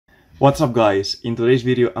What's up guys, in today's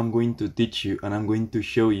video I'm going to teach you and I'm going to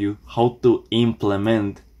show you how to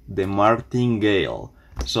implement the Martingale.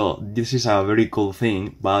 So this is a very cool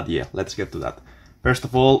thing, but yeah, let's get to that. First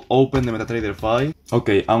of all, open the MetaTrader 5.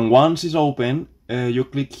 Okay, and once it's open, you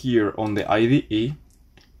click here on the IDE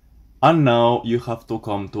and now you have to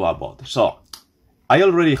come to a bot. So I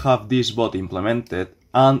already have this bot implemented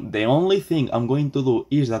and the only thing I'm going to do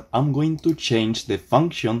is that I'm going to change the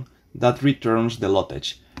function that returns the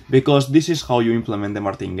lotage. Because this is how you implement the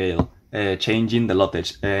Martingale, changing the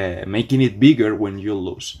lotage, making it bigger when you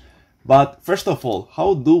lose. But first of all,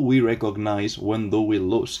 how do we recognize when do we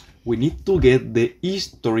lose? We need to get the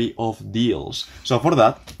history of deals. So for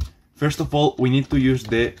that, first of all, we need to use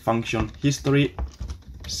the function history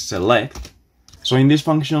select. So in this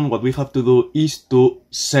function, what we have to do is to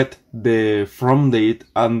set the from date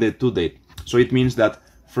and the to date. So it means that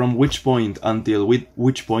from which point until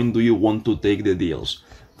which point do you want to take the deals.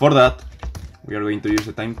 For that, we are going to use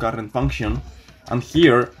the time current function, and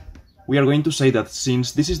here we are going to say that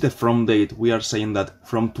since this is the from date, we are saying that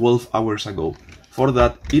from 12 hours ago. For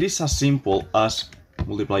that, it is as simple as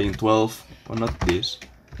multiplying 12, or not this,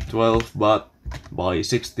 12, but by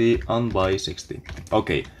 60 and by 60.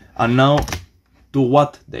 Okay, and now to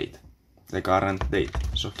what date? The current date.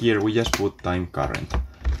 So here we just put time current.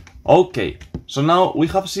 Okay, so now we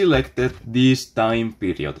have selected this time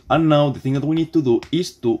period, and now the thing that we need to do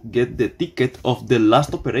is to get the ticket of the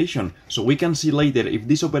last operation, so we can see later if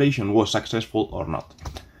this operation was successful or not.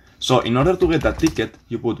 So in order to get that ticket,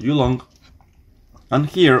 you put ulong, and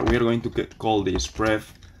here we are going to call this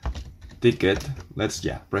pref ticket,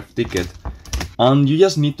 pref ticket, and you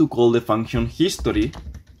just need to call the function history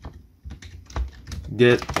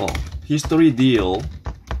history deal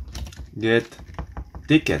get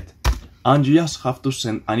ticket, and you just have to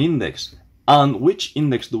send an index. And which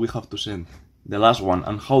index do we have to send? The last one.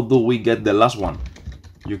 And how do we get the last one?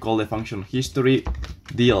 You call the function history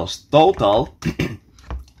deals total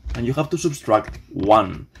and you have to subtract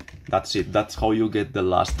 1. That's it. That's how you get the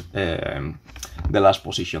last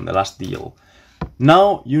position, the last deal.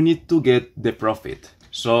 Now you need to get the profit.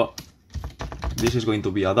 So this is going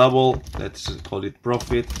to be a double. Let's call it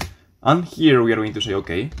profit. And here we are going to say,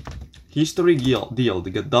 okay, history deal to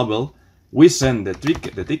get double, we send the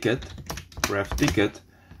ticket, ref ticket,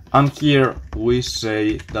 and here we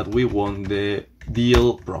say that we want the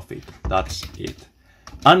deal profit. That's it.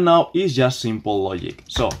 And now it's just simple logic.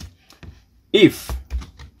 So if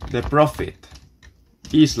the profit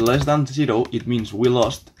is less than 0, it means we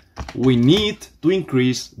lost. We need to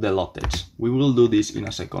increase the lotage. We will do this in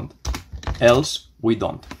a second. Else we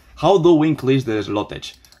don't. How do we increase the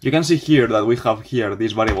lotage? You can see here that we have here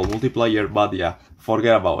this variable multiplier, but yeah,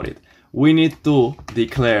 forget about it. We need to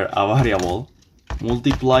declare a variable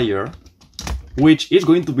multiplier, which is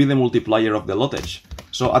going to be the multiplier of the lotage.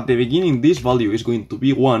 So at the beginning, this value is going to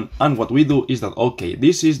be 1, and what we do is that, okay,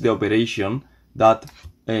 this is the operation that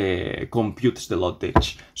computes the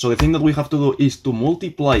lotage. So the thing that we have to do is to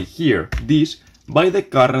multiply here this by the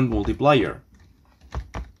current multiplier.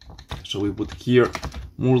 So we put here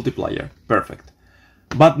multiplier, perfect.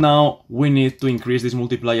 But now we need to increase this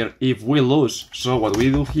multiplier if we lose. So what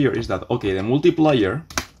we do here is that, okay, the multiplier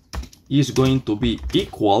is going to be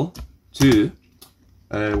equal to,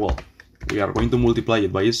 we are going to multiply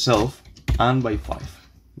it by itself and by 5.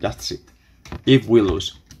 That's it. If we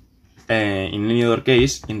lose. In any other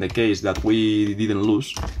case, in the case that we didn't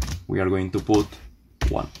lose, we are going to put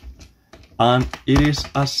 1. And it is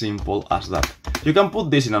as simple as that. You can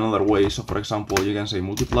put this in another way. So for example, you can say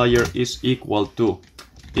multiplier is equal to,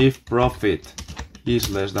 if profit is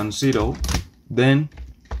less than 0, then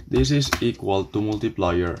this is equal to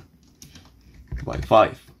multiplier by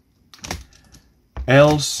 5.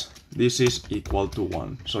 Else this is equal to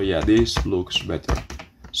 1. So yeah, this looks better.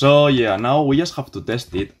 So yeah, now we just have to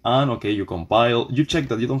test it, and okay, you compile, you check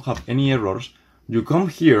that you don't have any errors, you come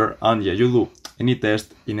here and yeah, you do any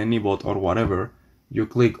test in any bot or whatever, you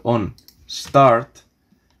click on start,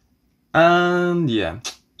 and yeah.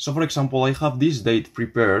 So for example, I have this date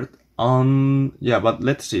prepared, and yeah, but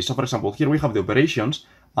let's see. So for example, here we have the operations,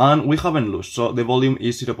 and we haven't lost, so the volume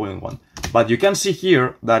is 0.1. But you can see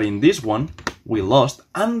here that in this one, we lost,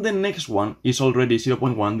 and the next one is already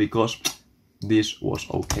 0.1 because this was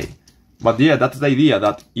okay. But yeah, that's the idea,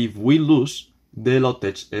 that if we lose, the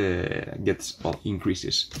lotage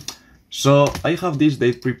increases. So I have this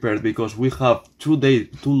date prepared because we have two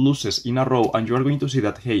losses in a row, and you are going to see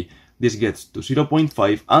that, hey, this gets to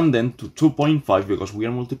 0.5 and then to 2.5 because we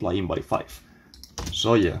are multiplying by 5.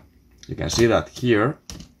 So yeah, you can see that here,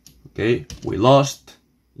 okay, we lost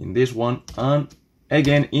in this one, and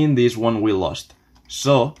again in this one we lost.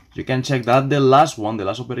 So you can check that the last one, the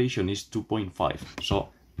last operation is 2.5. So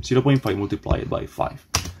 0.5 multiplied by 5.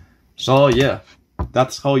 So yeah,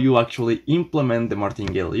 that's how you actually implement the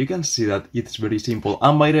martingale. You can see that it's very simple.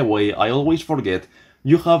 And by the way, I always forget,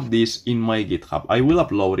 you have this in my GitHub. I will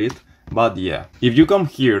upload it, but yeah. If you come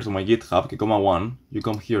here to my GitHub, Coba1, you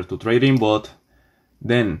come here to trading bot,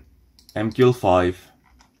 then MQL5,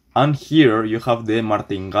 and here you have the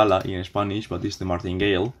martingala in Spanish, but it's the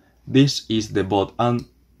martingale. This is the bot, and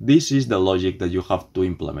this is the logic that you have to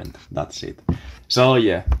implement. That's it. So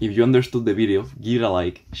yeah, if you understood the video, give it a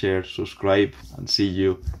like, share, subscribe, and see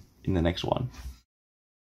you in the next one.